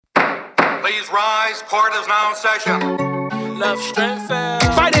Please rise. Court is now in session. Love, strength,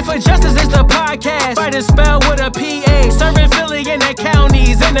 Fighting for Justice is the podcast. Fighting spelled with a P-A. Serving Philly in the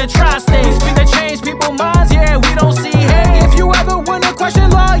counties and the tri-states. Speak to change people's minds, yeah, we don't see hate. If you ever want to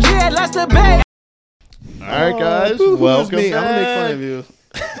question law, yeah, let's debate. All right, guys, welcome back. I'm gonna make fun of you.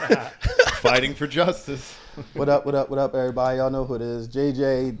 Fighting for justice. What up, everybody? Y'all know who it is.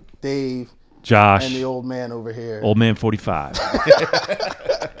 JJ, Dave, Josh, and the old man over here. Old man 45.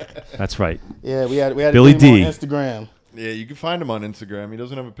 That's right. Yeah, we had Billy D on Instagram. Yeah, you can find him on Instagram. He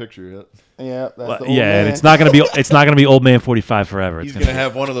doesn't have a picture yet. Yeah, that's the old yeah, man. and it's not gonna be old man 45 forever. He's gonna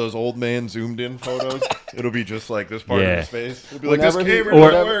have one of those old man zoomed in photos. It'll be just like this part of his face. It'll be like this camera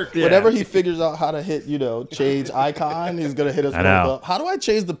doesn't work. Whenever he figures out how to hit, change icon, he's gonna hit us both up. How do I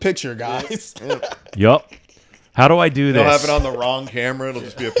change the picture, guys? Yup. How do I do this? He'll have it on the wrong camera. It'll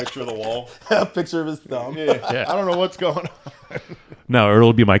just be a picture of the wall. A picture of his thumb. Yeah. I don't know what's going on. No, or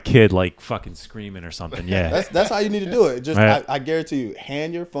it'll be my kid like fucking screaming or something. Yeah. That's how you need to do it. Just right. I guarantee you,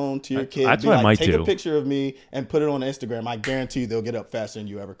 hand your phone to your kid. That's what I might take do. a picture of me and put it on Instagram. I guarantee you they'll get up faster than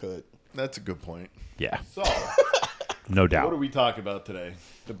you ever could. That's a good point. Yeah. So, no doubt. what are we talking about today?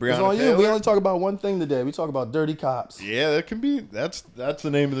 The It's Breonna on you. Taylor? We only talk about one thing today. We talk about dirty cops. Yeah, that can be. That's the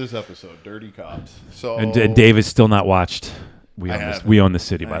name of this episode, Dirty Cops. So And Dave is still not watched. We own the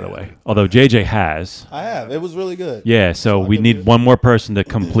city, by the way. Although JJ has. I have. It was really good. Yeah, so we need one more person to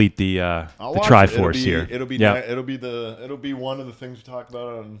complete the Triforce here. It'll be Yep. it'll be one of the things we talk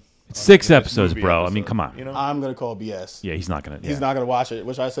about on 6 this episodes, movie bro. episode, I mean, come on. You know? I'm gonna call BS. Yeah, he's not gonna. He's not gonna watch it.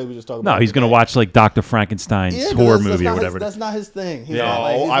 Which I say we just talk about. No, he's gonna watch like Dr. Frankenstein's Yeah, horror that's movie not or whatever. That's not his thing. He's No, not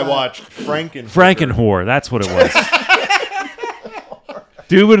like- he's I not- watched Frankenhooker. Frankenhorror, that's what it was.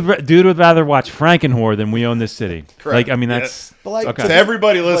 Dude would rather watch Frankenhorror than We Own This City. Correct. Like, I mean, that's But like, okay. To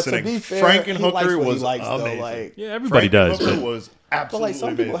everybody but to listening, be fair, he likes Frankenhooker what he was likes, though, amazing. like- Yeah, everybody does. Frankenhooker But was But absolutely like some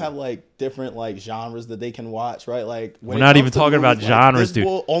people amazing. have like different like genres that they can watch, right? Like when We're it not comes even to talking about movies, genres, this dude.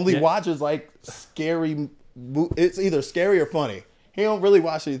 bull only Yeah. watches like scary. It's either scary or funny. He don't really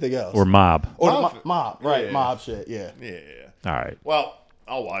watch anything else. or Mob. Or Mob. mob, right? Yeah. Mob shit, yeah. Yeah. All right. Well,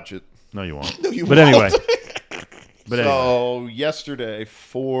 I'll watch it. No, you won't. you but won't. anyway. But anyway. So yesterday,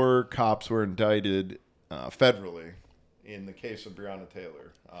 4 cops were indicted federally in the case of Breonna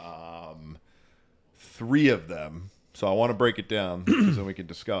Taylor. 3 of them. So I want to break it down because then we can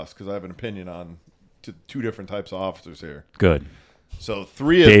discuss. Because I have an opinion on 2 different types of officers here. Good. So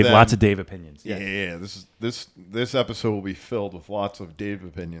 3 of Dave, them. lots of Dave opinions. Yeah. This episode will be filled with lots of Dave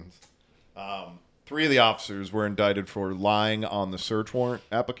opinions. 3 of the officers were indicted for lying on the search warrant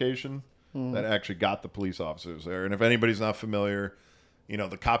application that actually got the police officers there. And if anybody's not familiar,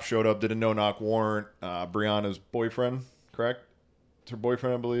 the cop showed up, did a no-knock warrant. Breonna's boyfriend, correct? It's her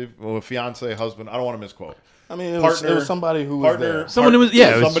boyfriend, I believe. Well, a fiance, husband. I don't want to misquote. I mean, it was somebody who was there. Someone who was,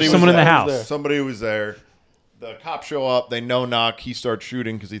 yeah, it was someone in the house. there. Somebody who was there. The cops show up. They no-knock. He starts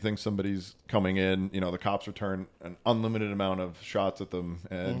shooting because he thinks somebody's coming in. The cops return an unlimited amount of shots at them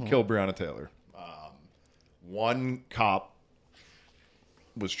and kill Breonna Taylor. One cop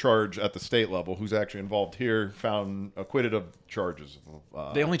was charged at the state level, who's actually involved here, found acquitted of charges.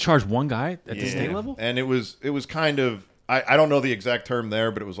 They only charged one guy at the state level? And it was kind of, I don't know the exact term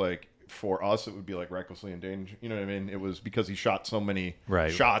there, but it was like, for us, it would be like recklessly endangered. You know what I mean? It was because he shot so many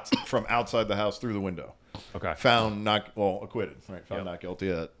shots from outside the house through the window. Okay. Found acquitted. Right. Found not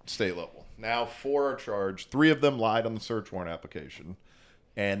guilty at state level. Now 4 are charged. 3 of them lied on the search warrant application.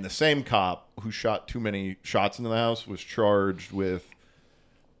 And the same cop who shot too many shots into the house was charged with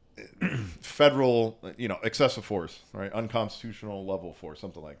federal, excessive force, right? Unconstitutional level force,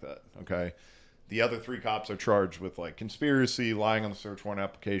 something like that. Okay. The other 3 cops are charged with like conspiracy, lying on the search warrant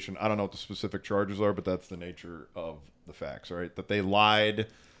application. I don't know what the specific charges are, but that's the nature of the facts, right? That they lied.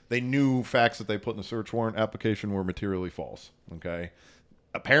 They knew facts that they put in the search warrant application were materially false. Okay.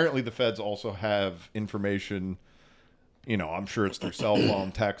 Apparently the feds also have information, I'm sure it's through cell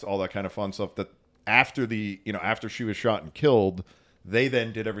phone, text, all that kind of fun stuff, that after after she was shot and killed, they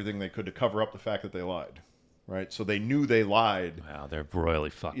then did everything they could to cover up the fact that they lied. Right, so they knew they lied. Wow, they're royally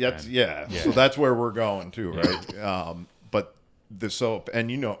fucked. Yeah. So that's where we're going too, right? But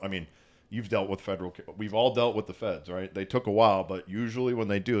you've dealt with we've all dealt with the feds, right? They took a while, but usually when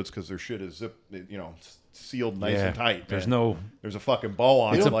they do, it's because their shit is sealed nice and tight. There's a fucking bow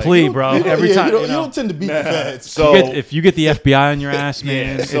on it. It's a plea, bro. Every time you don't tend to beat the feds. So if you get the FBI on your ass,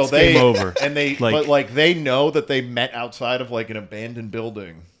 man, so it's game over. And they know that they met outside of like an abandoned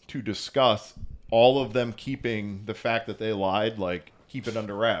building to discuss all of them keeping the fact that they lied, like, keep it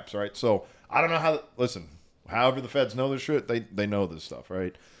under wraps, right? So I don't know however the feds know this shit, they know this stuff,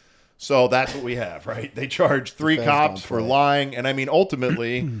 right? So that's what we have, right? They charged 3 cops for lying, and I mean,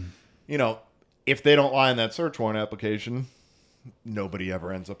 ultimately, if they don't lie in that search warrant application, nobody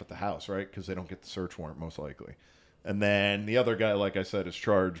ever ends up at the house, right? Because they don't get the search warrant, most likely. And then the other guy, like I said, is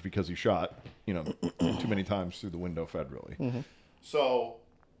charged because he shot, too many times through the window federally. Mm-hmm. So,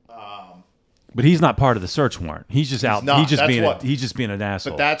 but he's not part of the search warrant. He's just out. He's just being an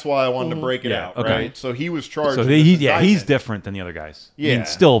asshole. But that's why I wanted to break it out, okay. right? So he was charged. So he's different than the other guys. Yeah, I mean,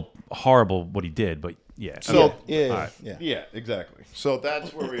 still horrible what he did, but yeah. So yeah, exactly. So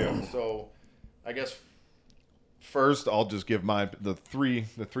that's where we are. So I guess first I'll just give the three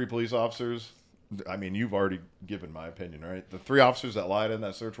police officers. I mean, you've already given my opinion, right? The 3 officers that lied in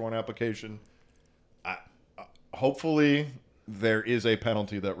that search warrant application, hopefully there is a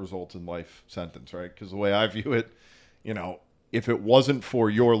penalty that results in life sentence, right? Because the way I view it, if it wasn't for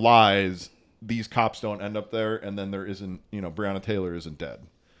your lies, these cops don't end up there, and then there isn't, Breonna Taylor isn't dead,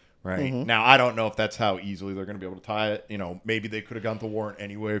 right? Mm-hmm. Now, I don't know if that's how easily they're going to be able to tie it. Maybe they could have gone to warrant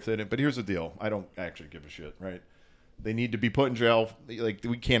anyway if they didn't. But here's the deal. I don't actually give a shit, right? They need to be put in jail. Like,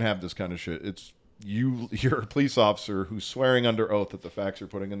 we can't have this kind of shit. It's you're a police officer who's swearing under oath that the facts you're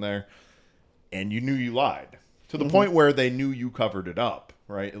putting in there, and you knew you lied to the point where they knew you covered it up,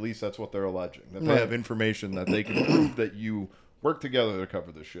 right? At least that's what they're alleging. That they have information that they can prove that you worked together to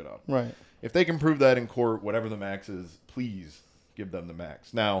cover this shit up. Right. If they can prove that in court, whatever the max is, please give them the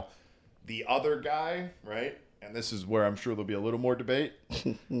max. Now, the other guy, right? And this is where I'm sure there'll be a little more debate.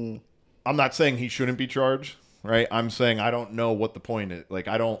 I'm not saying he shouldn't be charged. Right, I'm saying I don't know what the point is. Like,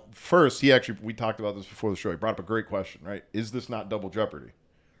 first, we talked about this before the show. He brought up a great question, right? Is this not double jeopardy?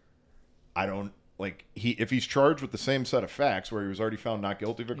 If he's charged with the same set of facts where he was already found not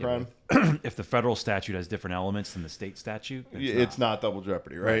guilty of a crime. If the federal statute has different elements than the state statute, it's not double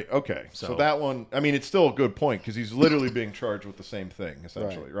jeopardy, right? Okay. So that one, I mean, it's still a good point because he's literally being charged with the same thing,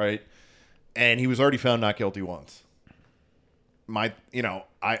 essentially, right? And he was already found not guilty once.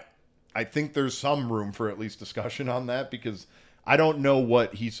 I think there's some room for at least discussion on that because I don't know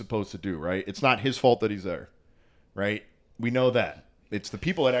what he's supposed to do, right? It's not his fault that he's there, right? We know that. It's the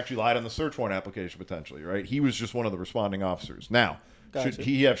people that actually lied on the search warrant application potentially, right? He was just one of the responding officers. Now, should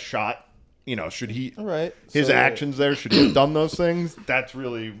he have shot, should he, his actions there, should he have done those things? That's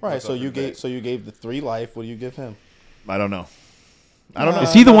really... Right, so you gave the 3 life. What do you give him? I don't know. know.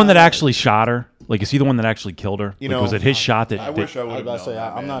 Is he the one that actually shot her? Like, is he the one that actually killed her? Was it his shot that... I wish I would have known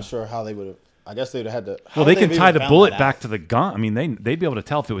that, I'm not sure how they would have... I guess they would have had to... Well, they can tie the bullet back to the gun. I mean, they'd be able to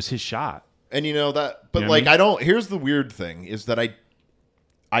tell if it was his shot. And that... But, I don't... Here's the weird thing, is that it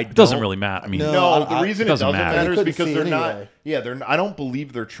doesn't really matter. I mean... No, the reason it doesn't matter is because they're not... Anyway. Yeah, I don't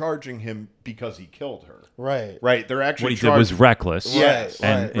believe they're charging him because he killed her. Right. Right. They're actually what he did was reckless. Yes.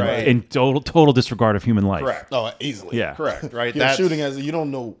 And total disregard of human life. Correct. Oh, easily. Yeah. Correct. Right. You're shooting as you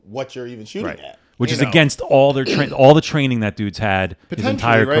don't know what you're even shooting at. Which is against all their all the training that dude's had his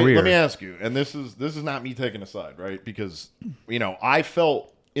entire career. Let me ask you, and this is not me taking a side, right? Because I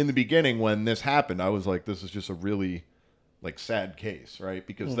felt in the beginning when this happened, I was like, this is just a really sad case, right?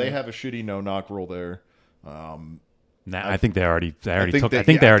 Because they have a shitty no-knock rule there. I think they already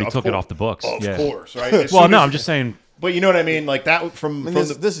took it off the books. Of course, right? Well, no, I'm just saying. But you know what I mean? Like that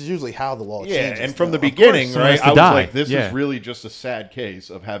this is usually how the law changes. Yeah, and from the beginning, right? I was like, this is really just a sad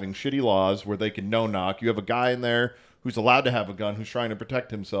case of having shitty laws where they can no-knock. You have a guy in there who's allowed to have a gun, who's trying to protect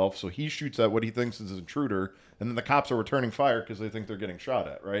himself, so he shoots at what he thinks is an intruder, and then the cops are returning fire because they think they're getting shot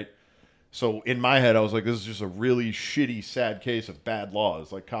at, right? So in my head, I was like, this is just a really shitty, sad case of bad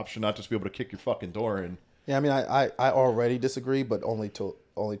laws. Like, cops should not just be able to kick your fucking door in. Yeah, I mean, I already disagree, but only to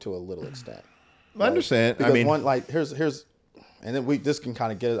a little extent. I understand. Because here's, and then this can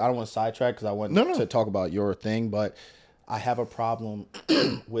kind of get it. I don't want to sidetrack because I want to talk about your thing, but I have a problem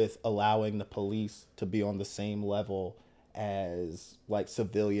with allowing the police to be on the same level as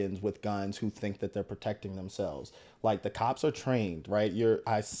civilians with guns who think that they're protecting themselves. Like, the cops are trained, right?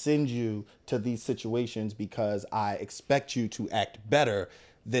 I send you to these situations because I expect you to act better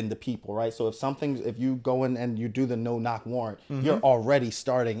than the people, right? So if you go in and you do the no-knock warrant, you're already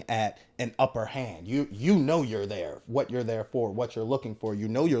starting at an upper hand. You know you're there, what you're there for, what you're looking for. You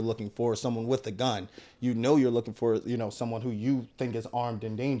know you're looking for someone with a gun. You know you're looking for, someone who you think is armed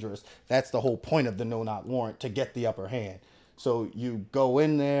and dangerous. That's the whole point of the no-knock warrant, to get the upper hand. So you go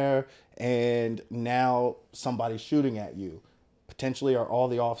in there and now somebody's shooting at you. Potentially, are all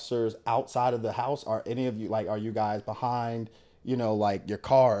the officers outside of the house? Are any of you, are you guys behind your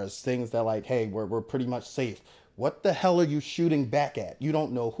cars, things that hey, we're pretty much safe. What the hell are you shooting back at? You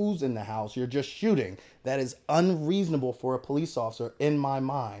don't know who's in the house. You're just shooting. That is unreasonable for a police officer in my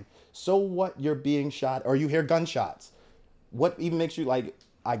mind. So what, you're being shot or you hear gunshots? What even makes you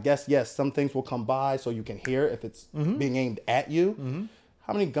I guess, yes, some things will come by so you can hear if it's being aimed at you.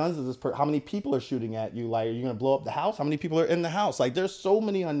 how many guns is this how many people are shooting at you? Like, are you going to blow up the house? How many people are in the house? Like, there's so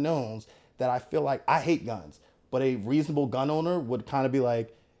many unknowns that I feel like I hate guns. But a reasonable gun owner would kind of be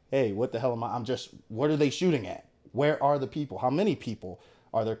like, hey, what the hell am I? What are they shooting at? Where are the people? How many people?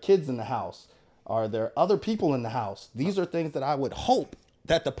 Are there kids in the house? Are there other people in the house? These are things that I would hope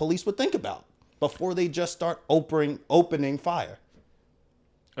that the police would think about before they just start opening fire.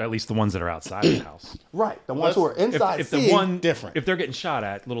 At least the ones that are outside of the house. Right. The ones who are inside, if the one different. If they're getting shot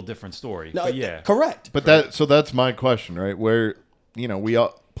at, little different story. No, but yeah. Correct. But that's my question, right? Where,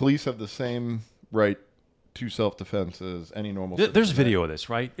 police have the same right to self-defense as any normal There's video of this,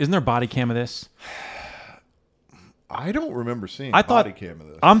 right? Isn't there body cam of this? I don't remember seeing body cam of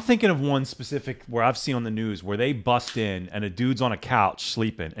this. I'm thinking of one specific where I've seen on the news where they bust in and a dude's on a couch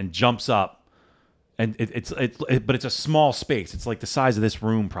sleeping and jumps up, and but it's a small space. It's like the size of this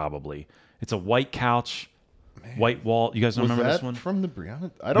room probably. It's a white couch, white wall. You guys don't remember this one? From the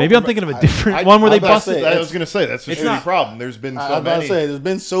Brianna? Maybe I'm thinking of a different one where they busted. I was going to say that's a shitty problem. There's been so many. There's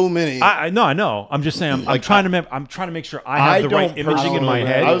been so many. I know. I'm just saying. I'm trying to make sure I have the right imaging in my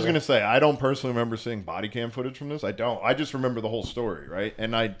head. I was going to say I don't personally remember seeing body cam footage from this. I don't. I just remember the whole story, right?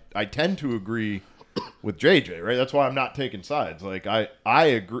 And I tend to agree with JJ, right? That's why I'm not taking sides. Like I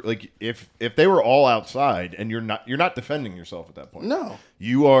agree. Like if they were all outside and you're not defending yourself at that point. No,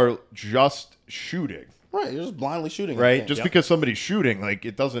 you are just shooting. Right, you're just blindly shooting. Right, just because somebody's shooting, like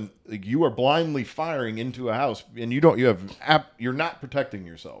it doesn't. Like, you are blindly firing into a house, and you're not protecting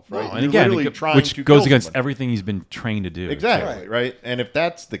yourself, right? No, and again, which goes against everything he's been trained to do. Exactly, right. And if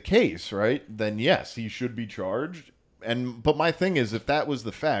that's the case, right, then yes, he should be charged. But my thing is, if that was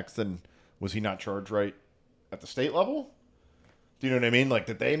the facts, then was he not charged right at the state level? Do you know what I mean? Like,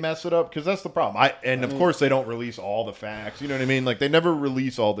 did they mess it up? Because that's the problem. Of course, they don't release all the facts. You know what I mean? Like, they never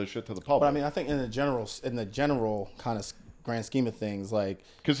release all this shit to the public. But I mean, I think in the general kind of grand scheme of things, like,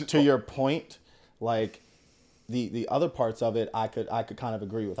 to your point, like the other parts of it, I could kind of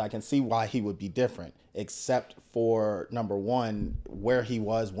agree with. I can see why he would be different, except for number one, where he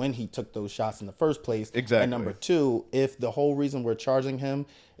was when he took those shots in the first place. Exactly. And number two, if the whole reason we're charging him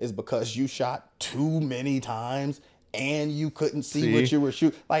is because you shot too many times and you couldn't see what you were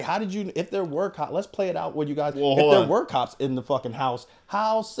shooting. Like, how did you, if there were cops, let's play it out with you guys. If there were cops in the fucking house,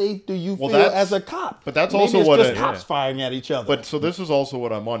 how safe do you feel as a cop? But that's Maybe also it's what just cops firing at each other. But so this is also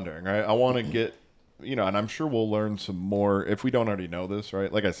what I'm wondering, right? I want to get, and I'm sure we'll learn some more if we don't already know this,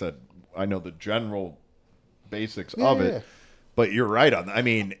 right? Like I said, I know the general basics of it. But you're right on that. I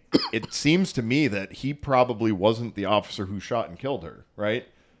mean, it seems to me that he probably wasn't the officer who shot and killed her, right?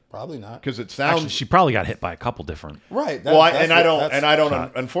 Probably not, because it sounds. Actually, she probably got hit by a couple different. Right.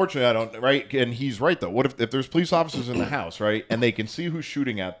 Unfortunately, I don't. Right, and he's right though. What if there's police officers in the house, right, and they can see who's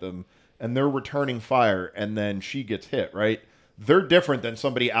shooting at them, and they're returning fire, and then she gets hit, right? They're different than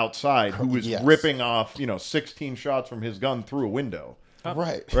somebody outside who is ripping off, 16 shots from his gun through a window.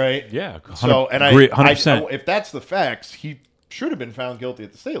 Right. Right. Yeah. So, and 100%. If that's the facts, he should have been found guilty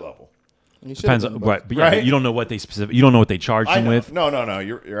at the state level. Depends on what, but yeah, you don't know what they you don't know what they charged him with. No,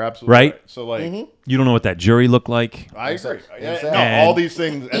 you're absolutely right. So like, you don't know what that jury looked like. I agree. Exactly. No, all these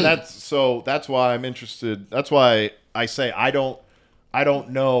things, and that's why I'm interested. That's why I say I don't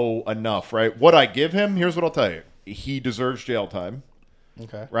know enough. Right? What I give him, here's what I'll tell you: he deserves jail time.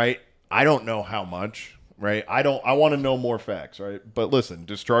 Okay. Right? I don't know how much. Right? I want to know more facts. Right? But listen,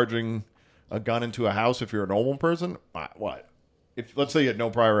 discharging a gun into a house if you're a normal person, what? If let's say you had no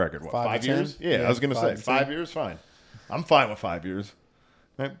prior record, what, 5 years? Yeah, I was going to say 5 years, fine. I'm fine with 5 years.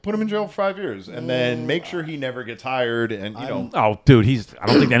 Right? Put him in jail for 5 years, and then make sure he never gets hired. And oh, dude, I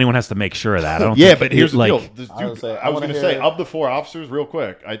don't think anyone has to make sure of that. I don't. But here's the deal. This dude, I was going to say, of the 4 officers, real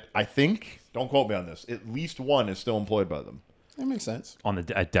quick, I think, don't quote me on this, at least one is still employed by them. That makes sense.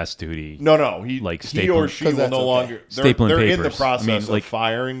 At desk duty. No. He or she will no longer. They're in the process of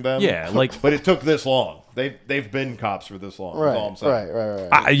firing them. Yeah, but it took this long. They've been cops for this long. Right, that's all I'm saying.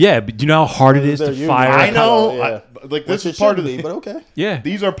 Right. Yeah, but do you know how hard it is to fire? I know. This is part of the. But okay. Yeah,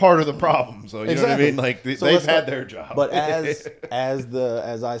 these are part of the problem. So you know what I mean. Like they've had their job. But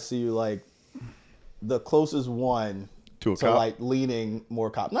as I see you, like the closest one to a cop? like leaning more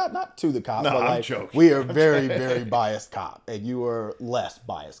cop, not to the cop, no, but I'm like joking. we are very very biased cop, and you are less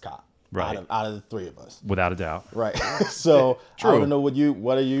biased cop. Right. Out of the 3 of us. Without a doubt. Right. So I want to know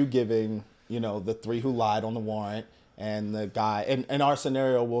what are you giving? The 3 who lied on the warrant, and the guy. In our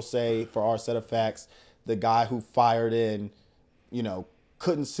scenario, we'll say for our set of facts, the guy who fired in,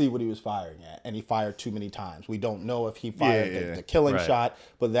 couldn't see what he was firing at, and he fired too many times. We don't know if he fired the killing shot,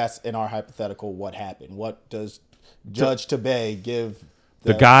 but that's in our hypothetical what happened. What does Judge Tabay give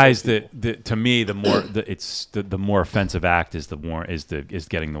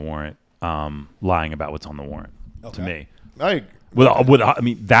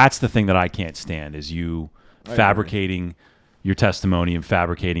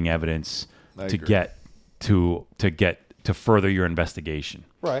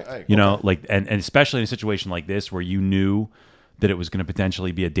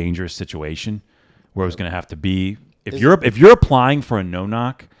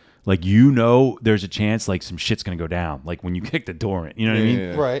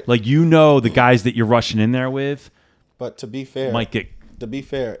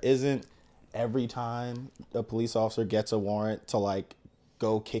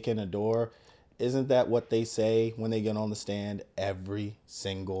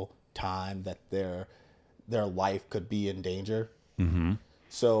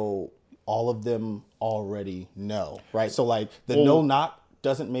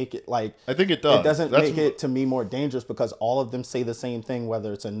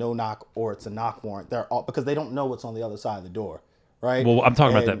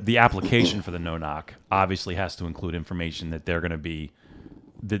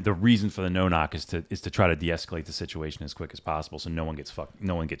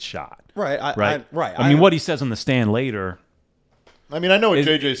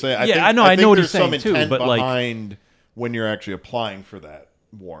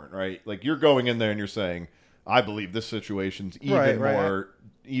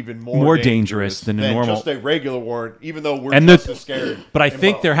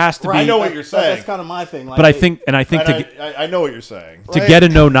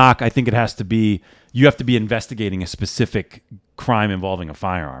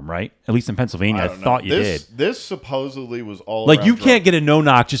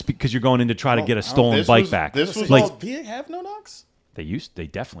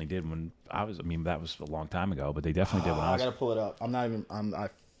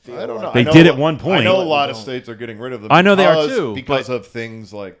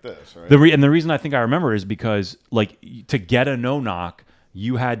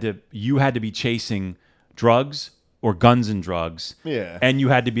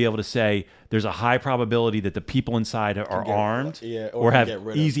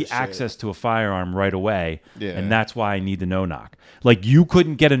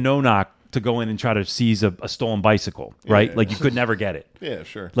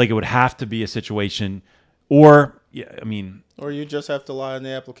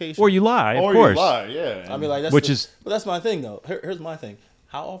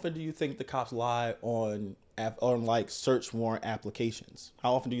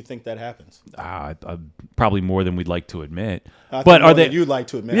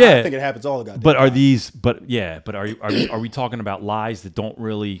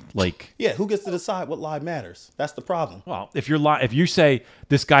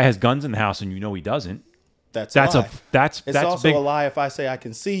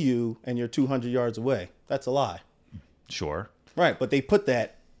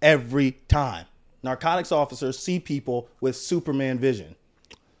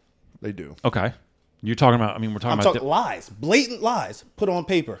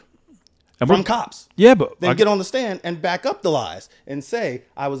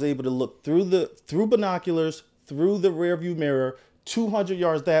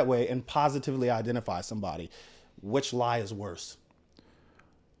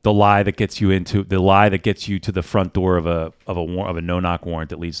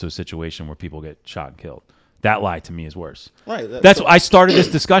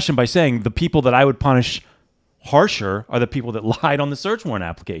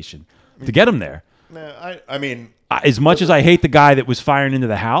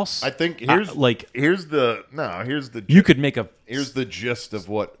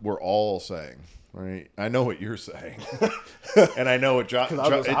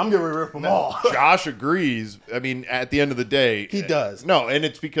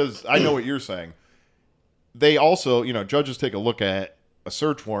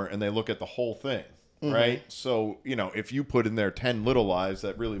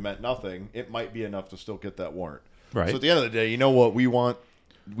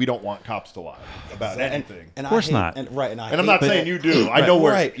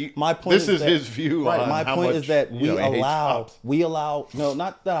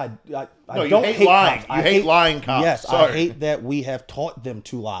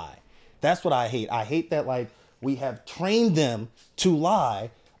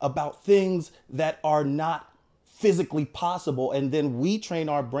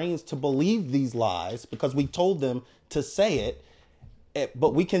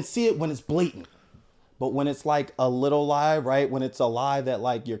But we can see it when it's blatant. But when it's like a little lie, right? When it's a lie that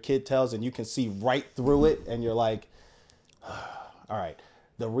like your kid tells and you can see right through it and you're like, all right,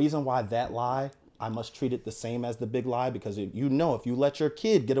 the reason why that lie, I must treat it the same as the big lie, because you know if you let your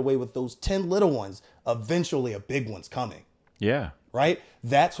kid get away with those 10 little ones, eventually a big one's coming. Yeah. Right?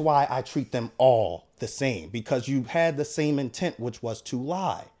 That's why I treat them all the same, because you had the same intent, which was to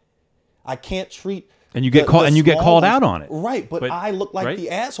lie. I can't treat... And you get called and you get called out on it. Right, but I look like right? the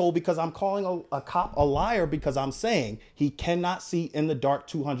asshole because I'm calling a cop a liar because I'm saying he cannot see in the dark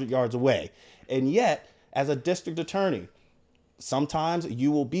 200 yards away. And yet, as a district attorney, sometimes you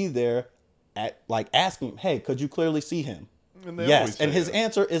will be there at like asking him, hey, could you clearly see him? And yes. And his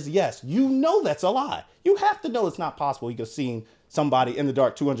answer is yes. You know that's a lie. You have to know it's not possible he could see somebody in the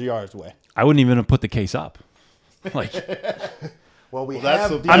dark 200 yards away. I wouldn't even have put the case up. Like... Well,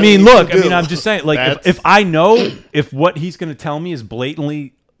 I mean, look, I mean, I'm just saying, like, if I know if what he's going to tell me is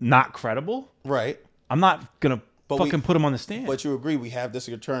blatantly not credible, right? I'm not going to fucking put him on the stand. But you agree, we have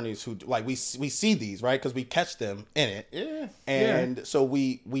district attorneys who, like, we see these, right? Because we catch them in it. Yeah. And so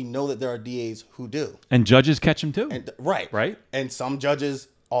we know that there are DAs who do. And judges catch them too. And, right. And some judges,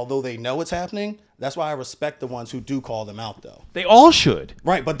 although they know it's happening, that's why I respect the ones who do call them out, though. They all should.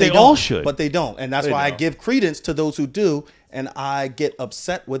 Right, but they all should. But they don't. And that's why I give credence to those who do, and I get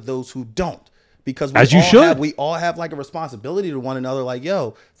upset with those who don't. Because we all have like a responsibility to one another. Like,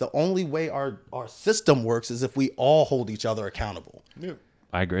 yo, the only way our system works is if we all hold each other accountable. Yeah.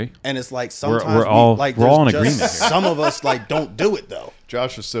 I agree. And it's like sometimes we're all in agreement here. Some of us like don't do it though.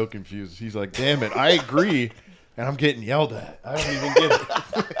 Josh is so confused. He's like, damn it, I agree, and I'm getting yelled at. I don't even get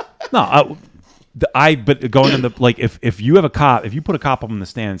it. No, but going in the, like, if you have a cop, if you put a cop up on the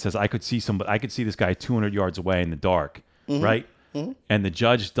stand and says, I could see this guy 200 yards away in the dark, right? Mm-hmm. And the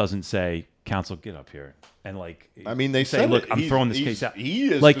judge doesn't say, counsel, get up here. And like, I mean, they say, look, I'm throwing this case out. He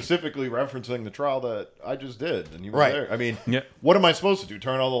is like, specifically referencing the trial that I just did, and he was right there. I mean, What am I supposed to do?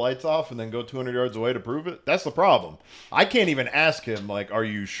 Turn all the lights off and then go 200 yards away to prove it? That's the problem. I can't even ask him, like, are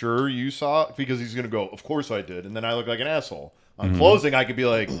you sure you saw it? Because he's going to go, of course I did. And then I look like an asshole. On closing, I could be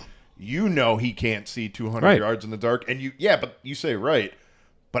like, you know he can't see 200 yards in the dark. And but you say right.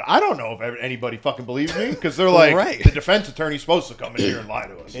 But I don't know if anybody fucking believes me, because they're like, the defense attorney's supposed to come in here and lie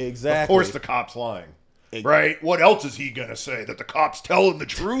to us. Exactly. Of course the cop's lying. Right? What else is he going to say? That the cop's telling the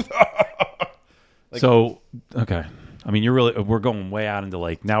truth? Okay. I mean, we're going way out into,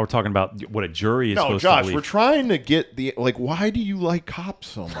 like, now we're talking about what a jury is supposed to believe. No, Josh, we're trying to get why do you like cops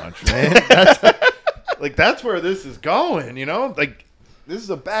so much, man? That's where this is going, you know? Like, this is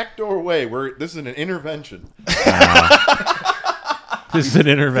a backdoor way. This is an intervention. This is an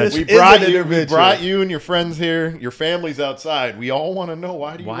intervention. We brought you and your friends here. Your family's outside. We all want to know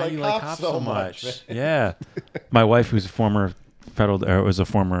why do you like cops so much? Yeah, my wife, who's a former was a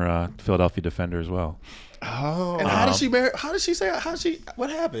former Philadelphia defender as well. Oh, and how did she marry? What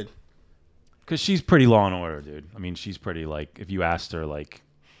happened? Because she's pretty law and order, dude. I mean, she's pretty, like, if you asked her, like,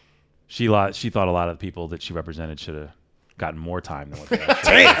 she thought a lot of the people that she represented should have gotten more time than what they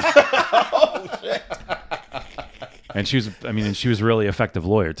actually Oh shit. And she was a really effective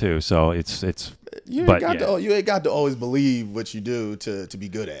lawyer too. So you ain't got to always believe what you do to be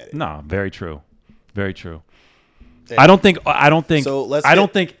good at it. No, very true, very true. Yeah. I don't think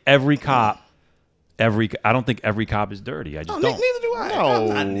every cop is dirty. I just don't. Neither do I. No, I'm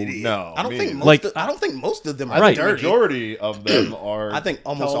not an idiot. No. I don't think most of them are dirty. The majority of them are. I think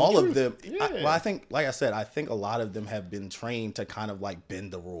almost all of them. Yeah. I think, like I said, I think a lot of them have been trained to kind of like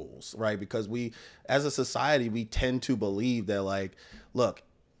bend the rules, right? Because we, as a society, we tend to believe that, like, look,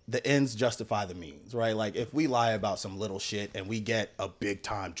 the ends justify the means, right? Like, if we lie about some little shit and we get a big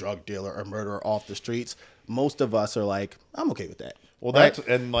time drug dealer or murderer off the streets, most of us are like, I'm okay with that. Well, right?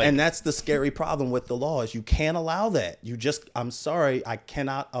 and that's the scary problem with the law is you can't allow that. I'm sorry, I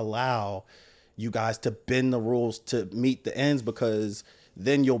cannot allow you guys to bend the rules to meet the ends, because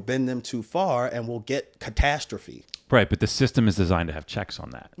then you'll bend them too far and we'll get catastrophe. Right, but the system is designed to have checks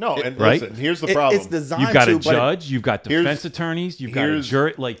on that. No, and listen, here's the problem. It's designed you've got a judge, you've got defense attorneys, you've got a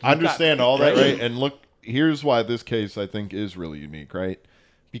jury. Like, I understand all that, right? And look, here's why this case I think is really unique, right?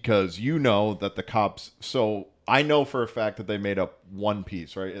 Because you know that the cops. So I know for a fact that they made up one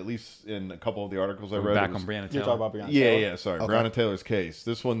piece, right? At least in a couple of the articles I read. Back on Breonna Taylor. You're talking about Breonna Taylor? Yeah. Sorry, okay. Breonna Taylor's case.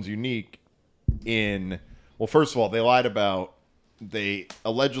 This one's unique in. Well, first of all, they lied about. They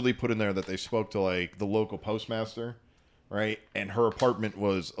allegedly put in there that they spoke to, like, the local postmaster, right? And her apartment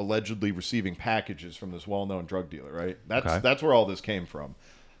was allegedly receiving packages from this well-known drug dealer, right? That's where all this came from.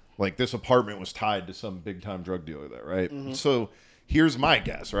 Like, this apartment was tied to some big-time drug dealer there, right? Mm-hmm. So Here's my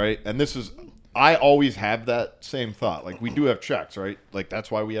guess, right? And this is, I always have that same thought. Like, we do have checks, right? Like,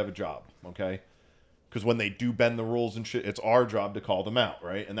 that's why we have a job, okay? Because when they do bend the rules and shit, it's our job to call them out,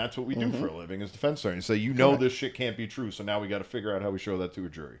 right? And that's what we do for a living as defense attorneys. Say, this shit can't be true, so now we got to figure out how we show that to a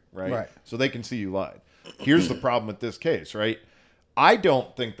jury, right? So they can see you lied. Here's the problem with this case, right? I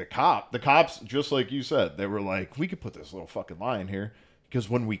don't think the cops, just like you said, they were like, we could put this little fucking lie in here. Because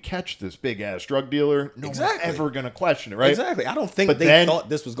when we catch this big-ass drug dealer, no one's ever going to question it, right? Exactly. I don't think they thought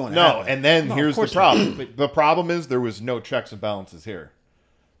this was going to happen. And then here's the problem. The problem is there was no checks and balances here,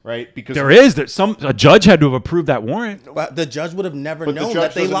 right? Because a judge had to have approved that warrant. But the judge would have never known the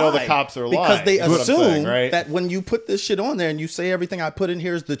judge that they lied. know the cops are lying. Because they assume right? that when you put this shit on there and you say everything I put in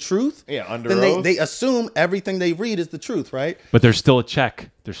here is the truth, under then oath. they assume everything they read is the truth, right? But there's still a check.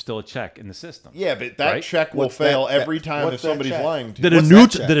 There's still a check in the system. Yeah, but that right? check will fail every time if somebody's check? lying to That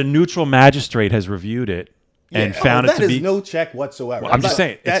you. a neutral magistrate has reviewed it and found it to be. That is no check whatsoever. Well, I'm just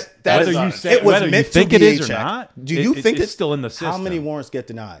saying. Whether you think it is or not, do you think it's still in the system? How many warrants get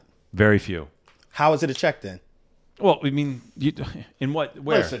denied? Very few. How is it a check then? Well, I mean, in what?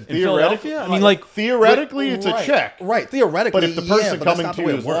 Where? Listen, in Philadelphia? I mean, like theoretically, it's a check. Right, theoretically. But if the person coming to you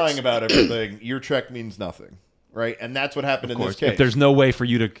is works. lying about everything, your check means nothing, right? And that's what happened in this case. If there's no way for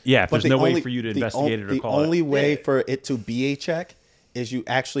you to, if there's no way for you to investigate it or call it. The only way for it to be a check is you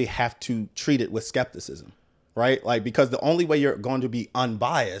actually have to treat it with skepticism, right? Like, because the only way you're going to be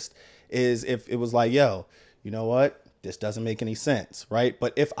unbiased is if it was like, yo, you know what? This doesn't make any sense, right?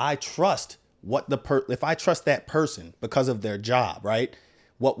 But if I trust if I trust that person because of their job, right?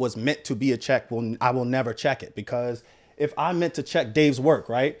 What was meant to be a check, I will never check it. Because if I meant to check Dave's work,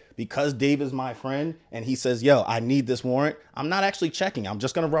 right? Because Dave is my friend and he says, yo, I need this warrant, I'm not actually checking. I'm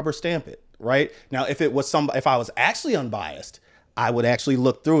just going to rubber stamp it, right? Now, if I was actually unbiased, I would actually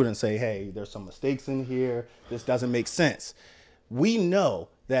look through it and say, hey, there's some mistakes in here. This doesn't make sense. We know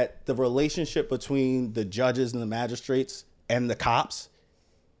that the relationship between the judges and the magistrates and the cops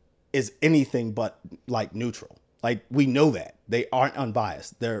is anything but like neutral. Like, we know that they aren't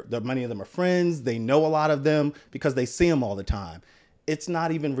unbiased. They're many of them are friends. They know a lot of them because they see them all the time. It's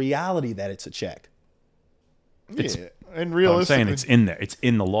not even reality that it's a check. And realistically, I'm saying it's in there. It's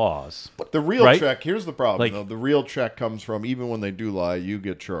in the laws. But the real right? check, here's the problem, Like, though. The real check comes from, even when they do lie, you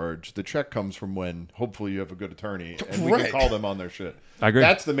get charged. The check comes from when, hopefully, you have a good attorney, and we can call them on their shit. I agree.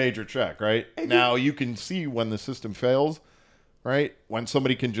 That's the major check, right? Now, you can see when the system fails, right? When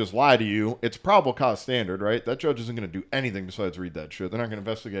somebody can just lie to you, it's probable cause standard, right? That judge isn't going to do anything besides read that shit. They're not going to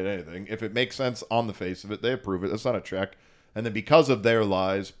investigate anything. If it makes sense on the face of it, they approve it. That's not a check. And then because of their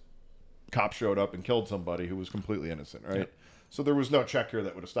lies, cops showed up and killed somebody who was completely innocent, right? Yep. So there was no check here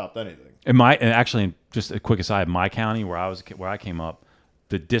that would have stopped anything. And actually, just a quick aside, my county where I came up,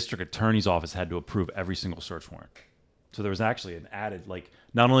 the district attorney's office had to approve every single search warrant. So there was actually an added, like,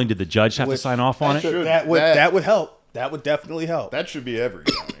 not only did the judge have to sign off on it, that would help. That would definitely help. That should be every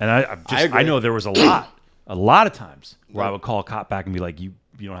county. And I know there was a lot of times where I would call a cop back and be like, you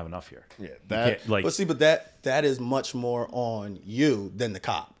don't have enough here. Yeah, but that is much more on you than the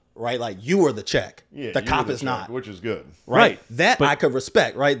cop, right? like you are the check. Yeah, the cop is not, which is good, right? That I could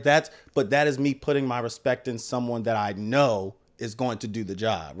respect, right? But that is me putting my respect in someone that I know is going to do the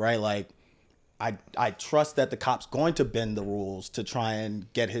job, right? Like, I trust that the cop's going to bend the rules to try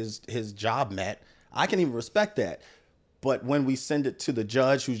and get his job met. I can even respect that. But when we send it to the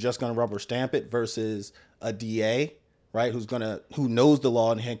judge who's just going to rubber stamp it versus a DA, right, who knows the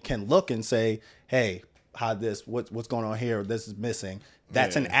law and can look and say, hey, what's going on here? This is missing.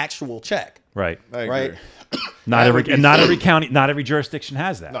 That's an actual check. Right. Right. Not every county, not every jurisdiction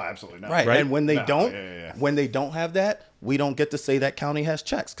has that. No, absolutely not. Right. And when they when they don't have that, we don't get to say that county has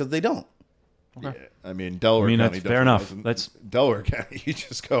checks because they don't. Okay. Yeah. I mean, Delaware County. That's fair enough. That's Delaware County. You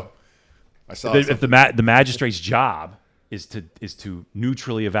just go. If the magistrate's job is to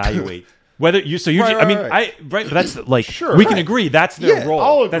neutrally evaluate whether you but that's like we can agree that's their role.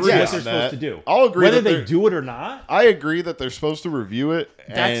 I'll agree that's what they're supposed to do. I'll agree whether they do it or not. I agree that they're supposed to review it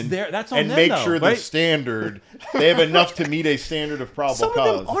that's on and them, make though, sure right? the standard they have enough to meet a standard of probable Some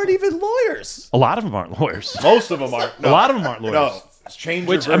cause. of them aren't even lawyers. A lot of them aren't lawyers. Most of them aren't. A lot of them aren't lawyers.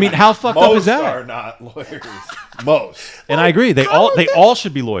 No. I mean, how fucked up is that? Most are not lawyers. Most. And I agree. They all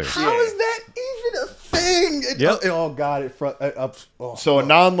should be lawyers. How is that even a thing? Oh God! So a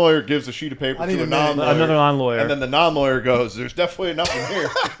non-lawyer gives a sheet of paper to a non-lawyer, another non-lawyer, and then the non-lawyer goes, "There's definitely enough in here."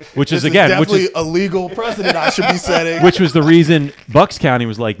 Which is definitely a legal precedent I should be setting. Which was the reason Bucks County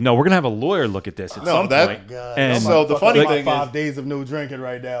was like, "No, we're gonna have a lawyer look at this at some point." God. And so the funny thing is, 5 days of no drinking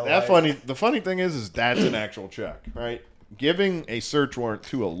right now. The funny thing is that's an actual check, right? Giving a search warrant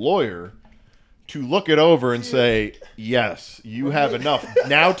to a lawyer to look it over and say, yes, you have enough.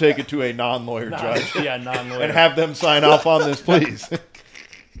 Now take it to a non-lawyer judge Yeah, non-lawyer. and have them sign off on this, please.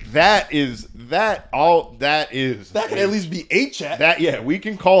 That can at least be a check. we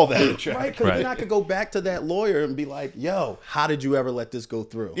can call that a check. Right, because then I could go back to that lawyer and be like, yo, how did you ever let this go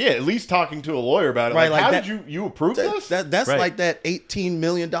through? Yeah, at least talking to a lawyer about it. Right, like, how that- did you approve this? That's Right. like that $18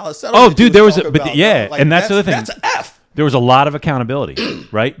 million settlement. Oh, dude, there was talking a, but about, yeah, bro. Like, and that's the other thing. That's an F. There was a lot of accountability,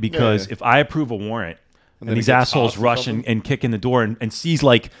 right? Because Yeah. if I approve a warrant and then these it gets assholes tossed or rush something? and kick in the door and sees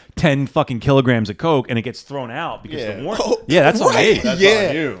like 10 fucking kilograms of coke and it gets thrown out because Yeah. the warrant. Yeah, that's on me. That's Yeah.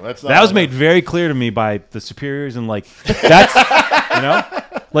 on you. That's not That was on made them. very clear to me by the superiors and like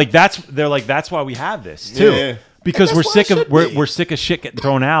that's they're like that's why we have this too. Yeah. Because And we're that's why it sick of should be. we're sick of shit getting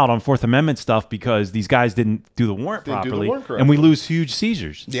thrown out on Fourth Amendment stuff because these guys didn't do the warrant Didn't do the properly, warrant and we correctly. lose huge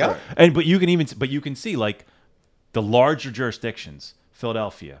seizures. Yeah. and but you can see like the larger jurisdictions,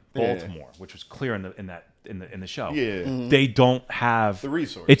 Philadelphia, Yeah. Baltimore, which was clear in the show. Yeah. They don't have The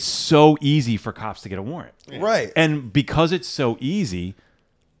resources. It's so easy for cops to get a warrant, Right. and because it's so easy,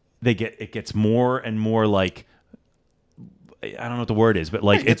 it gets more and more like I don't know what the word is, but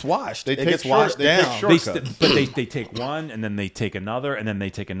like It gets washed. They It take gets short- washed they take down. short- they take one and then they take another and then they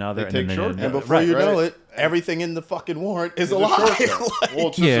take another They and take then shortcuts. And before Right, you know right. it, everything in the fucking warrant is It's a a lie. shortcut. Like, Well,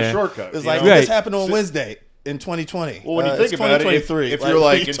 it's just Yeah. a shortcut. it's you like know? Right. this happened on Wednesday in 2020. Well, when you It's think about it, 2023. if you're what are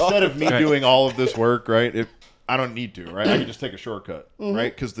like, you instead talking of me about? doing all of this work, right? I don't need to, right? I can just take a shortcut, Mm-hmm.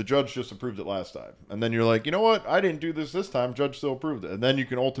 right? Because the judge just approved it last time. And then you're like, you know what? I didn't do this time. Judge still approved it. And then you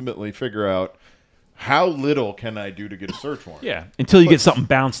can ultimately figure out how little can I do to get a search warrant. yeah, until you get something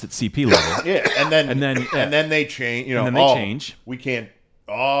bounced at CP level. Yeah, and then yeah. they change. You know, And then they change. We can't.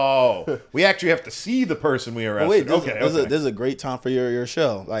 Oh, we actually have to see the person we Oh, arrested. wait, okay, this is a great time for your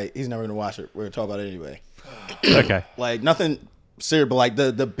show. Like, he's never gonna watch it. We're gonna talk about it anyway. Okay, Like, nothing serious, but like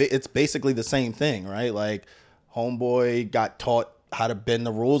it's basically the same thing, right? Like, homeboy got taught how to bend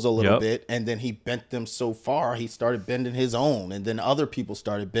the rules a little Yep. bit, and then he bent them so far he started bending his own, and then other people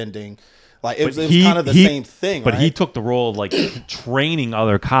started bending. Like, it was kind of the same thing, But right? he took the role of like training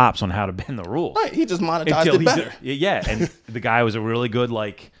other cops on how to bend the rules. Right, he just monetized Until it he better. did- yeah, and the guy was a really good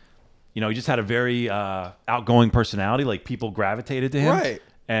like, he just had a very outgoing personality. Like people gravitated to him, Right.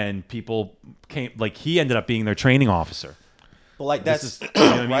 And people came like he ended up being their training officer. But like This that's is- you know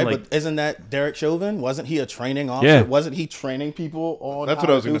what I mean? right. Like- but isn't that Derek Chauvin? Wasn't he a training officer? Yeah. Wasn't he training people on? That's how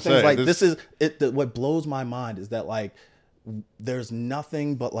what I was to gonna do things? say. Like This- this is it. What blows my mind is that like there's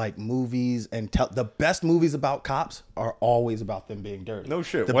nothing but like movies and the best movies about cops are always about them being dirty. No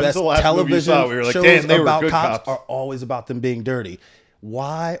shit. The When's best the last movie you television saw where you're like, shows damn, they were about good cops cops? are always about them being dirty.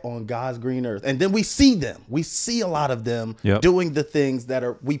 Why on God's green earth? And then we see them. We see a lot of them Yep. doing the things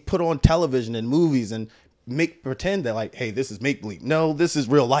that we put on television and movies and pretend that like, hey, this is make believe. No, this is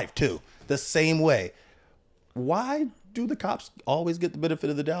real life too. The same way. Why do the cops always get the benefit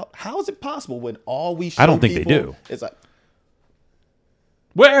of the doubt? How is it possible when all we show I don't think they people do. is like,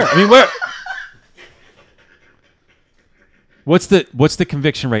 Where? I mean, where? What's the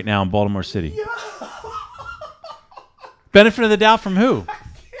conviction right now in Baltimore City? Benefit of the doubt from who?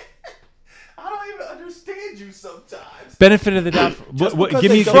 I don't even understand you sometimes. Benefit of the doubt. Because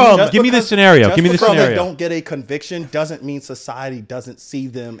Give they me don't- give me the just scenario. just Give me the because scenario. they don't get a conviction doesn't mean society doesn't see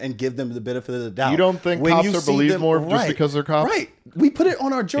them and give them the benefit of the doubt. You don't think When cops you are see believed them- more just because they're cops? Right. We put it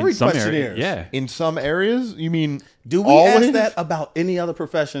on our jury in some questionnaires. area, yeah. In some areas, you mean Do we always? ask that about any other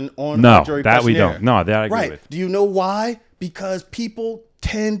profession on No, our jury that we questionnaire? don't. No, that I agree right. with. Do you know why? Because people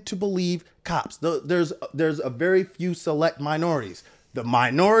tend to believe cops. There's a very few select minorities. The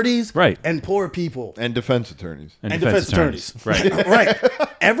minorities Right. and poor people And defense attorneys. and defense attorneys. Right. Right.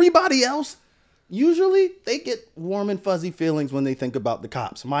 Everybody else, usually they get warm and fuzzy feelings when they think about the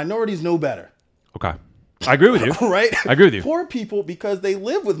cops. Minorities know better. Okay. I agree with you. Right? I agree with you. Poor people, because they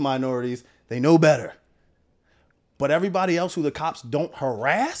live with minorities, they know better. But everybody else who the cops don't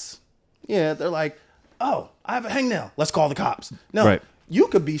harass, yeah, they're like, oh, I have a hangnail. Let's call the cops. No, Right. you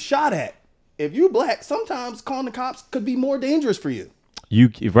could be shot at. If you're black, sometimes calling the cops could be more dangerous for you.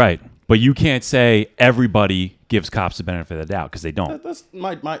 Right. But you can't say everybody gives cops the benefit of the doubt because they don't. That's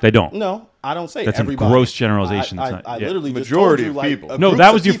my. They don't. No, I don't say That's a everybody. gross generalization. I, It's not- I yeah. literally just Majority told you, of like, people. a No, group that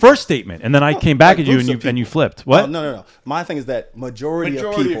of was your people- first statement, and then I came back like at you groups and of you people. flipped. What? No. My thing is that majority of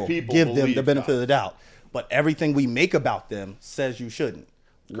Majority people, of people give them the believe benefit of the cops. doubt, but everything we make about them says you shouldn't.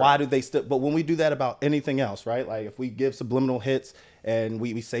 Why do they still? But when we do that about anything else, right? Like if we give subliminal hits and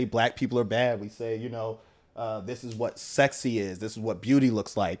we say black people are bad, we say, this is what sexy is. This is what beauty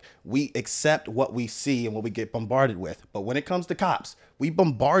looks like. We accept what we see and what we get bombarded with. But when it comes to cops, we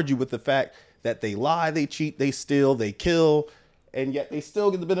bombard you with the fact that they lie, they cheat, they steal, they kill. and yet they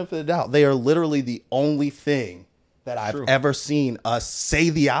still get the benefit of the doubt. They are literally the only thing that I've ever seen us say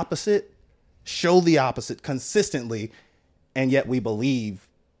the opposite, show the opposite consistently, and yet we believe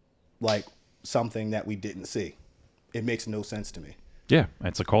like something that we didn't see. It makes no sense to me. Yeah,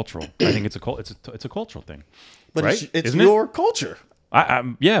 it's a cultural. I think it's a cultural thing. But right? it's Isn't your culture.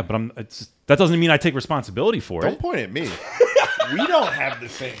 Yeah, but that doesn't mean I take responsibility for Don't it. point at me. We don't have the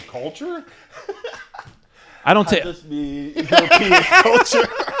same culture. I don't take. Just be European culture.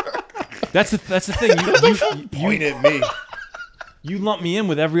 That's the thing. You Point at me. You lump me in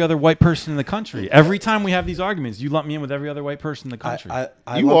with every other white person in the country. Every time we have these arguments, you lump me in with every other white person in the country. I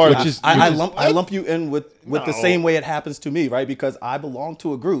lump you in with the same way it happens to me, right? Because I belong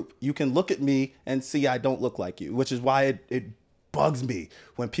to a group. You can look at me and see I don't look like you, which is why it bugs me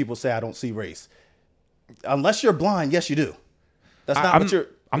when people say I don't see race. Unless you're blind, yes, you do. That's not what you're.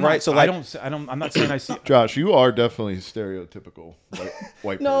 I'm right. Not, so like, I'm not saying I see. Josh, you are definitely stereotypical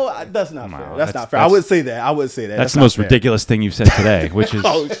white no, person. that's not fair. That's not fair. I would say that. That's the most ridiculous thing you've said today, which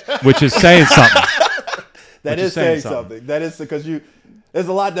is saying something. That is saying something. That is because there's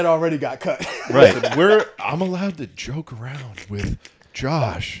a lot that already got cut. Right. I'm allowed to joke around with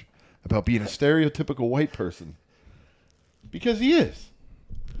Josh about being a stereotypical white person because he is.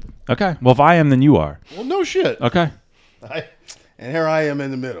 Okay. Well, if I am, then you are. Well, no shit. Okay. And here I am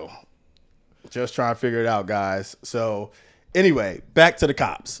in the middle, just trying to figure it out, guys. So, anyway, back to the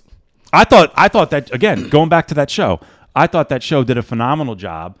cops. I thought that, again, going back to that show, I thought that show did a phenomenal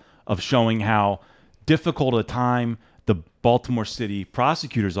job of showing how difficult a time the Baltimore City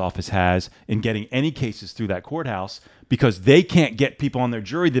prosecutor's office has in getting any cases through that courthouse because they can't get people on their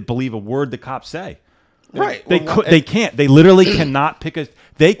jury that believe a word the cops say. Right. They can't. They literally cannot pick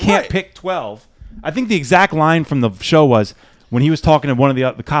they can't pick 12. I think the exact line from the show was, when he was talking to one of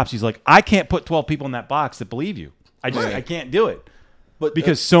the cops, he's like, I can't put 12 people in that box that believe you. I can't do it. But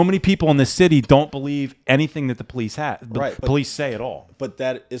because so many people in this city don't believe anything that the police police say at all. But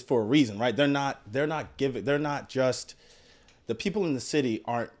that is for a reason, right? They're not just, the people in the city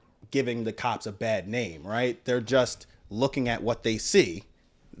aren't giving the cops a bad name, right? They're just looking at what they see.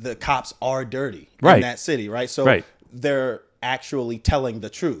 The cops are dirty in that city, right? So they're actually telling the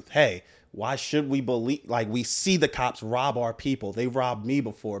truth. Hey, why should we believe? Like, we see the cops rob our people. They robbed me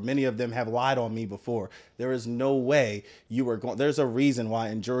before. Many of them have lied on me before. There is no way you are going. There's a reason why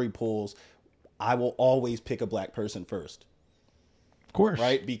in jury pools, I will always pick a black person first. Of course.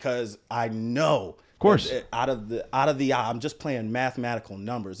 Right? Because I know. Of course. Out of the I'm just playing mathematical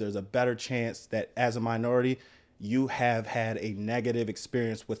numbers. There's a better chance that as a minority, you have had a negative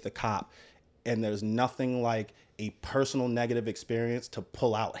experience with the cop. And there's nothing like a personal negative experience to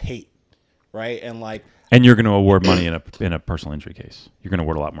pull out hate. Right. And you're going to award money in a personal injury case. You're going to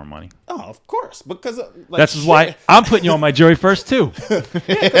award a lot more money. Oh, of course, because that's why I'm putting you on my jury first too.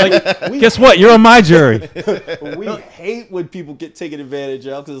 Guess what? You're on my jury. We hate when people get taken advantage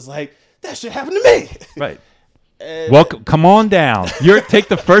of because it's like that shit happened to me. Right. Well, come on down. Take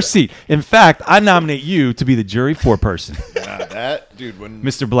the first seat. In fact, I nominate you to be the jury foreperson. That dude, when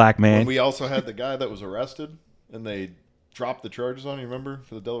Mr. Black Man. When we also had the guy that was arrested and they dropped the charges on. You remember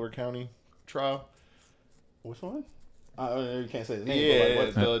for the Delaware County trial? Which one? You can't say his name.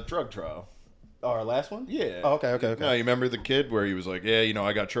 Yeah, the drug trial. Our last one? Yeah. Oh, okay. No, you remember the kid where he was like, yeah,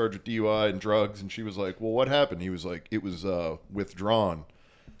 I got charged with DUI and drugs. And she was like, well, what happened? He was like, it was withdrawn.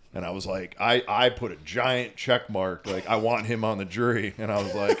 And I was like, I put a giant check mark. Like, I want him on the jury. And I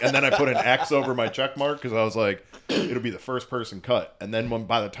was like, and then I put an X over my check mark because I was like, it'll be the first person cut. And then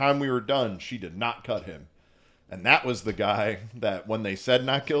by the time we were done, she did not cut him. And that was the guy that when they said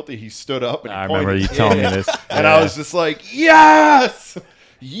not guilty, he stood up and he pointed. Remember you telling me this. And I was just like, yes!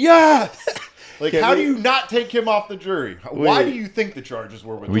 Like, how do you not take him off the jury? Why do you think the charges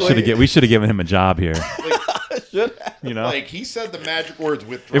were withdrawn? We should have given him a job here. Like, he said the magic words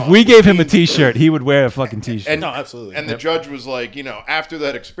withdrawn. If we gave him a T-shirt, he would wear a fucking T-shirt. No, absolutely. And the judge was like, after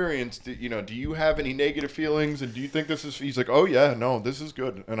that experience, do you have any negative feelings? And do you think this is? He's like, oh yeah, no, this is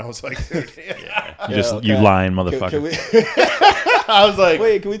good. And I was like, you lying motherfucker. I was like,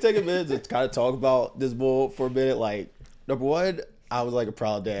 wait, can we take a minute to kind of talk about this bull for a minute? Like, number one, I was like a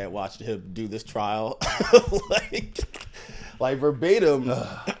proud dad watching him do this trial, like verbatim.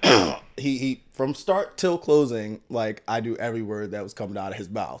 He from start till closing, like I do every word that was coming out of his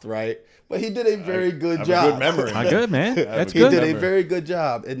mouth, right? But he did a very good job. A good memory. Good, man. That's he good. He did a very good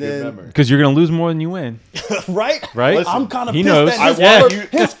job, and then because you're gonna lose more than you win, right? Right. I'm kind of pissed knows. that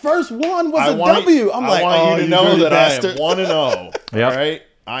his first one was a W. I'm like, I want you to know that bastard. I am 1-0. Yep. Right.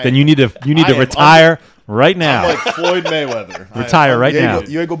 Then you need to retire right now. I'm like Floyd Mayweather. Retire right now.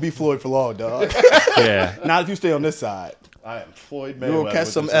 You ain't gonna be Floyd for long, dog. Yeah. Not if you stay on this side. I am Floyd Mayweather. You will catch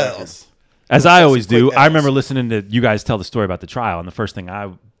with some this record. L's. As I always do. quick I L's. remember listening to you guys tell the story about the trial, and the first thing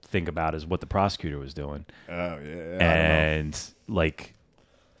I think about is what the prosecutor was doing. Oh yeah. I don't know. And like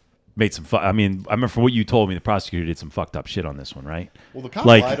made some I mean, I remember from what you told me, the prosecutor did some fucked up shit on this one, right? Well, the cop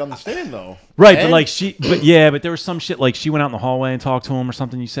like- lied on the stand though. Right, And- but like but there was some shit like she went out in the hallway and talked to him or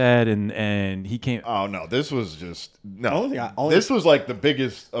something you said, and he came. Oh no, this was just no. only- This was like the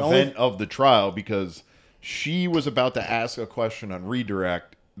biggest event of the trial because she was about to ask a question on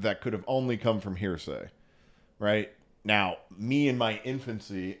redirect that could have only come from hearsay. Right? Now, me in my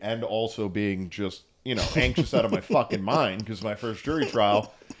infancy and also being just, anxious out of my fucking mind because my first jury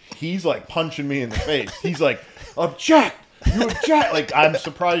trial, he's like punching me in the face. He's like, object! You object! Like, I'm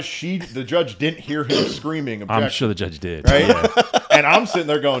surprised the judge didn't hear him screaming objection. I'm sure the judge did. Right? Yeah. And I'm sitting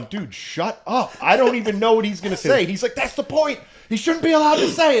there going, dude, shut up. I don't even know what he's going to say. He's like, that's the point. He shouldn't be allowed to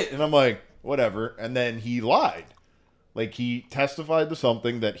say it. And I'm like, whatever. And then he lied. Like, he testified to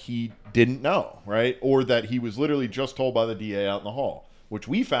something that he didn't know, right? Or that he was literally just told by the DA out in the hall, which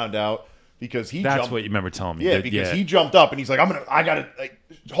we found out because he That's jumped. what you remember telling me. Yeah, that- because he jumped up and he's like, I gotta, like,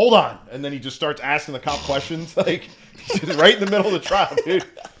 hold on. And then he just starts asking the cop questions, like, right in the middle of the trial, dude.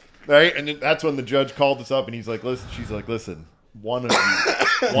 Right? And then that's when the judge called us up and he's like, listen, she's like, listen, one of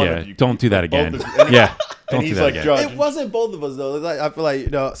you. don't do that Like, both again. of you. And Yeah, don't and do he's that like, again. judge. It wasn't both of us though. Like, I feel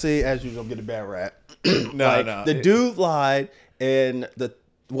like see, as usual, get a bad rap. No. The dude lied, and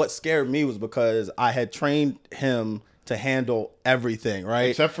what scared me was because I had trained him to handle everything, right?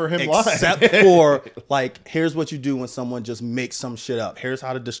 Except for him lying. Except for like, here's what you do when someone just makes some shit up. Here's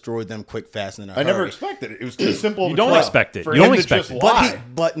how to destroy them quick, fast, and in a I never hurry. expected it. It was too simple. You don't expect it. For You him don't to expect just it. lie.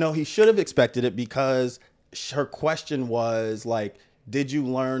 But no, he should have expected it because her question was like, "Did you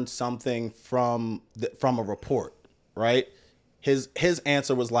learn something from a report?" Right? His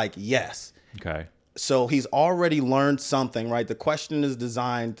answer was like, "Yes." Okay. So he's already learned something, right? The question is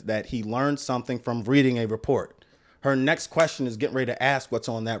designed that he learned something from reading a report. Her next question is getting ready to ask what's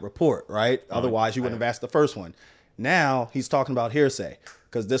on that report, right? Otherwise, you wouldn't have asked the first one. Now he's talking about hearsay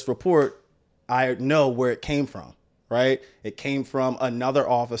because this report, I know where it came from, right? It came from another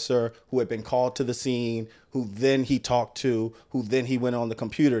officer who had been called to the scene, who then he talked to, who then he went on the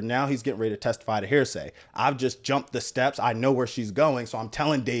computer. Now he's getting ready to testify to hearsay. I've just jumped the steps. I know where she's going. So I'm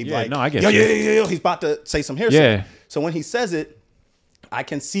telling Dave, Yeah, like, no, I get yo, you. yo, he's about to say some hearsay. Yeah. So when he says it, I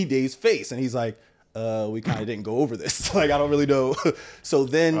can see Dave's face and he's like, we kind of didn't go over this. Like, I don't really know. So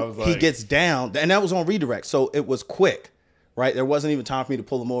then he gets down, and that was on redirect. So it was quick, right? There wasn't even time for me to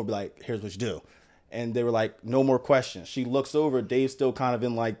pull him over and be like, here's what you do. And they were like, no more questions. She looks over. Dave's still kind of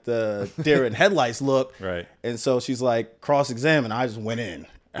in like the deer in headlights look. Right. And so she's like, cross-examine. I just went in.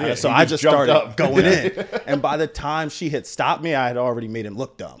 Yeah, So he I just just jumped started up. going in. And by the time she had stopped me, I had already made him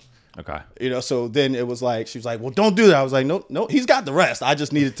look dumb. Okay. So then it was like, she was like, well, don't do that. I was like, no, he's got the rest. I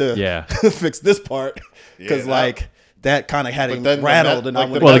just needed to fix this part. Because that kind of had him then rattled. that- And like I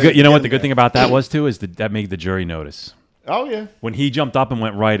the went Well, best- you know what the good thing about that was too is that made the jury notice. Oh yeah. When he jumped up and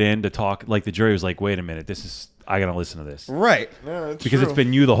went right in to talk, like the jury was like, "Wait a minute, I gotta listen to this." Right. Yeah, it's Because true. it's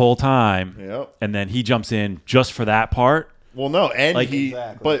been you the whole time. Yep. And then he jumps in just for that part. Well, no, and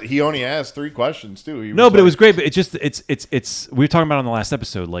Like- but he only asked 3 questions too. He No, but it like- was great. But it's we were talking about it on the last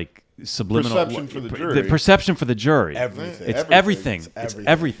episode, like subliminal Perception for the jury. The perception for the jury. Everything. It's Everything. everything. It's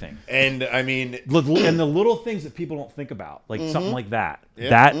everything. And I mean, And the little things that people don't think about, like something like that, Yeah.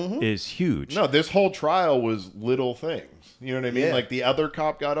 that is huge. no, this whole trial was little things. You know what I mean? Yeah. Like the other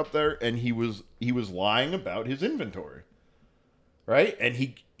cop got up there and he was lying about his inventory, right?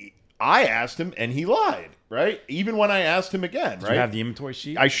 And I asked him and he lied, right? Even when I asked him again, Do right? you have the inventory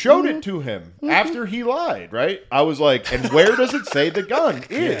sheet? I showed it to him after he lied, right? I was like, and where does it say the gun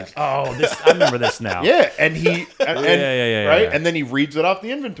is? Oh, I remember this now. Yeah, and he, yeah, right? yeah. And then he reads it off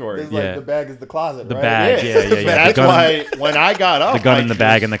the inventory. It's Yeah. like the bag is the closet, The right? bag, yeah. That's The gun, why when I got up, the gun I in the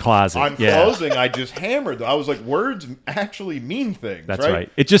bag just- in the closet. On yeah, closing, I just hammered them. I was like, words actually mean things. that's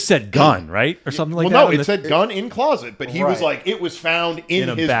right. It just said gun, right, or something like Well, that. no, on it the- said gun in closet, but he was Right. like, it was found in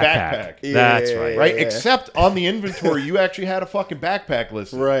a his backpack. That's Yeah. right. Right? Yeah. Except on the inventory, you actually had a fucking backpack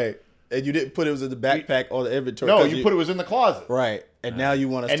listed. Right. And you didn't put it was in the backpack or the inventory. No, 'cause you put it was in the closet. Right. And now you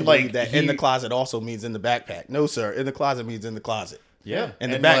want us And, to like, believe that he- in the closet also means in the backpack. No, sir. In the closet means in the closet. Yeah.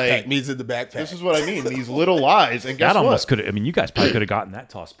 And the And, backpack like, means in the backpack. This is what I mean. These little lies. And guess That almost what? could have. I mean, you guys probably could have gotten that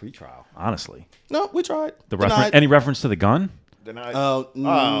tossed pre-trial. Honestly, No, we tried. the Denied. reference, any reference to the gun? Denied. Oh,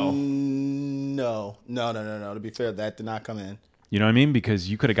 Oh. no. To be fair, that did not come in. You know what I mean? Because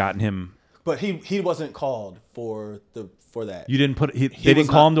you could have gotten him. But he wasn't called for that. You didn't put. They was didn't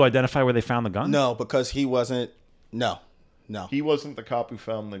call not- him to identify where they found the gun. No, because he wasn't. No. He wasn't the cop who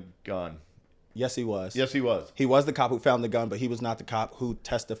found the gun. Yes, he was. Yes, he was. He was the cop who found the gun, but he was not the cop who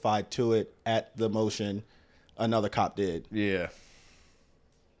testified to it at the motion. Another cop did. Yeah.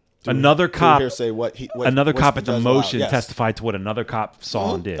 Another cop. Another cop at the motion testified to what another cop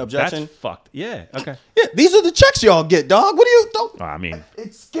saw and did. Objection. That's fucked. Yeah. Okay. Yeah, these are the checks y'all get, dog. What do you? Don't. I mean,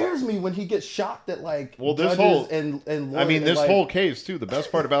 it scares me when he gets shocked at like. Well, this whole whole case too. The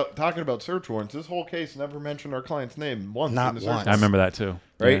best part about talking about search warrants, this whole case never mentioned our client's name once. Not in the search once. warrant. I remember that too.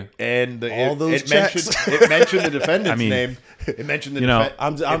 Right, Yeah. and it mentioned the defendant's name. It mentioned the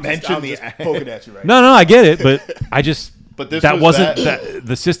I'm just poking at you right No, I get it, but I just. But this that was wasn't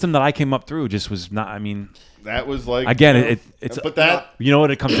the system that I came up through. Just was not. I mean, that was like again. It's but that you know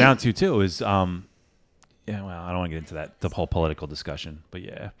what it comes down to too is yeah. Well, I don't want to get into the whole political discussion, but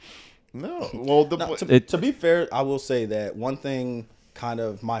yeah. No, well, to be fair, I will say that one thing. Kind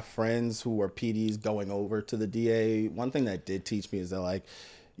of my friends who were PDs going over to the DA. One thing that did teach me is that like,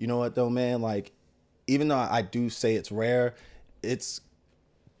 you know what though, man. Like, even though I do say it's rare, it's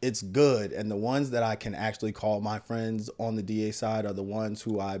good, and the ones that I can actually call my friends on the DA side are the ones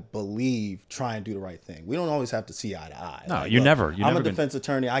who I believe try and do the right thing. We don't always have to see eye to eye. No, like, you're look, never. I'm a defense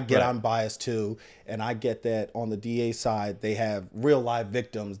attorney. I get Right. I'm biased too, and I get that on the DA side they have real live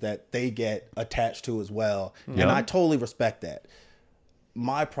victims that they get attached to as well, Yeah. and I totally respect that.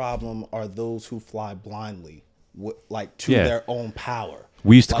 My problem are those who fly blindly, to Yeah. their own power.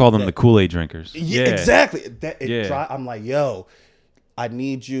 We used to call them that. the Kool-Aid drinkers. Yeah, exactly. Yeah. I'm like, yo, I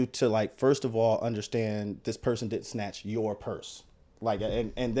need you to like first of all understand this person didn't snatch your purse, like,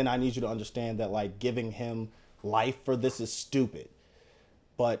 and then I need you to understand that like giving him life for this is stupid.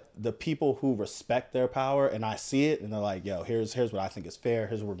 But the people who respect their power, and I see it, and they're like, yo, here's what I think is fair.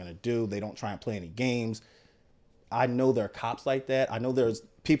 Here's what we're gonna do. They don't try and play any games. I know there are cops like that. I know there's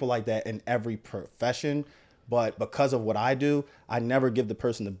people like that in every profession. But because of what I do, I never give the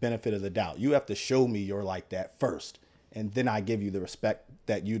person the benefit of the doubt. You have to show me you're like that first. And then I give you the respect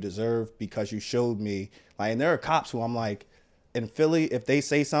that you deserve because you showed me. Like, and there are cops who I'm like, in Philly, if they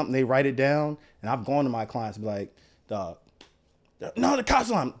say something, they write it down. And I've gone to my clients and be like, dog, no, the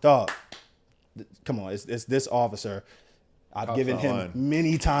cops on, dog. Come on, it's this officer. I've given him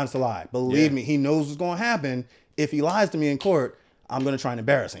many times to lie. Believe me, he knows what's going to happen. If he lies to me in court, I'm going to try and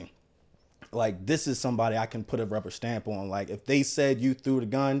embarrass him. Like, this is somebody I can put a rubber stamp on. Like, if they said you threw the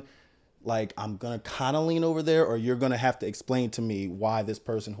gun, like, I'm going to kind of lean over there, or you're going to have to explain to me why this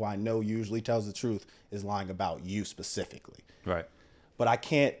person who I know usually tells the truth is lying about you specifically. Right. But I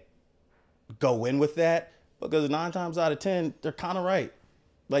can't go in with that because 9 times out of 10, they're kind of right.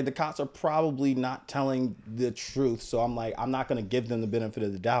 Like, the cops are probably not telling the truth. So I'm like, I'm not going to give them the benefit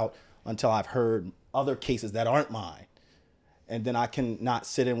of the doubt until I've heard other cases that aren't mine. And then I can not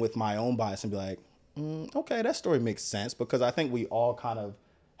sit in with my own bias and be like, okay, that story makes sense, because I think we all kind of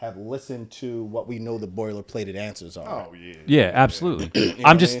have listened to what we know the boilerplated answers are. Oh, yeah. Yeah, absolutely.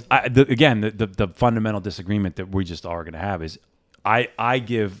 I'm just, the fundamental disagreement that we just are going to have is I'm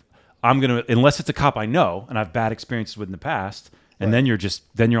going to, unless it's a cop I know and I've bad experiences with in the past, and then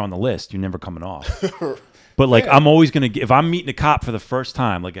you're on the list. You're never coming off. But like, I'm always going to, if I'm meeting a cop for the first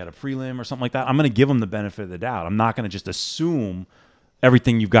time, like at a prelim or something like that, I'm going to give them the benefit of the doubt. I'm not going to just assume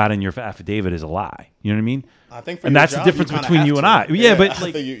everything you've got in your affidavit is a lie. You know what I mean? I think, and that's the difference between you and I. Yeah, but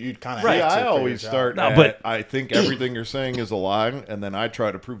like, you kind of right. have to. I always start. I think everything you're saying is a lie, and then I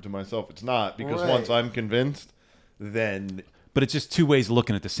try to prove to myself it's not, because once I'm convinced, then. But it's just two ways of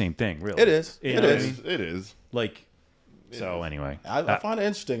looking at the same thing, really. It is. It is. Like, so anyway, I find it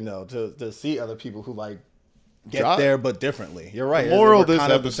interesting though to see other people who like get there but differently. You're right. The moral of this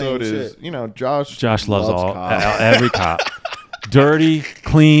episode is, Josh loves every cop. Dirty,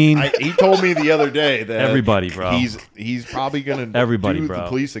 clean. He told me the other day that everybody, bro. He's probably gonna do the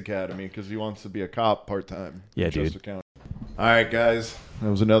police academy because he wants to be a cop part time. Yeah, dude. All right, guys, that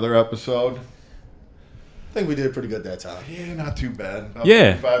was another episode. I think we did pretty good that time. Yeah, not too bad. About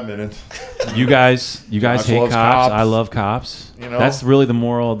 5 minutes. You guys hate cops. I love cops. You know, that's really the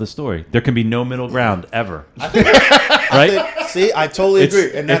moral of the story. There can be no middle ground ever. Right? See, I totally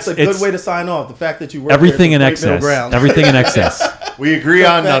agree, and that's a good way to sign off. The fact that you work everything here in excess. Everything in excess. We agree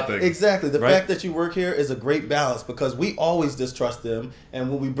on nothing. Exactly. The fact that you work here is a great balance, because we always distrust them, and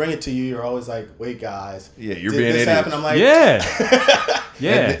when we bring it to you, you're always like, "Wait, guys, yeah, you're being idiots." Happen? I'm like,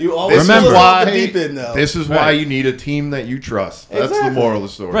 yeah. You always remember why the deep end, though. This is why you need a team that you trust. That's the moral of the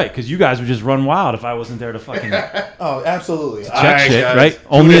story, right? Because you guys would just run wild if I wasn't there to fucking. Oh, absolutely. Check shit, guys. right?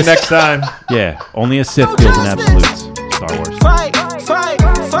 Only next time. Yeah, only a Sith deals in absolutes. Star Wars. Fight for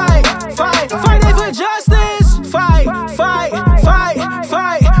justice. Fight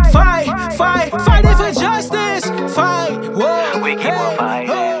it for justice. Fight. Whoa. We keep on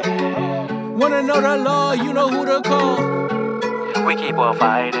fighting. equal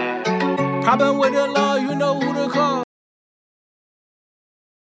fighting. Problem with the law, you know who to call.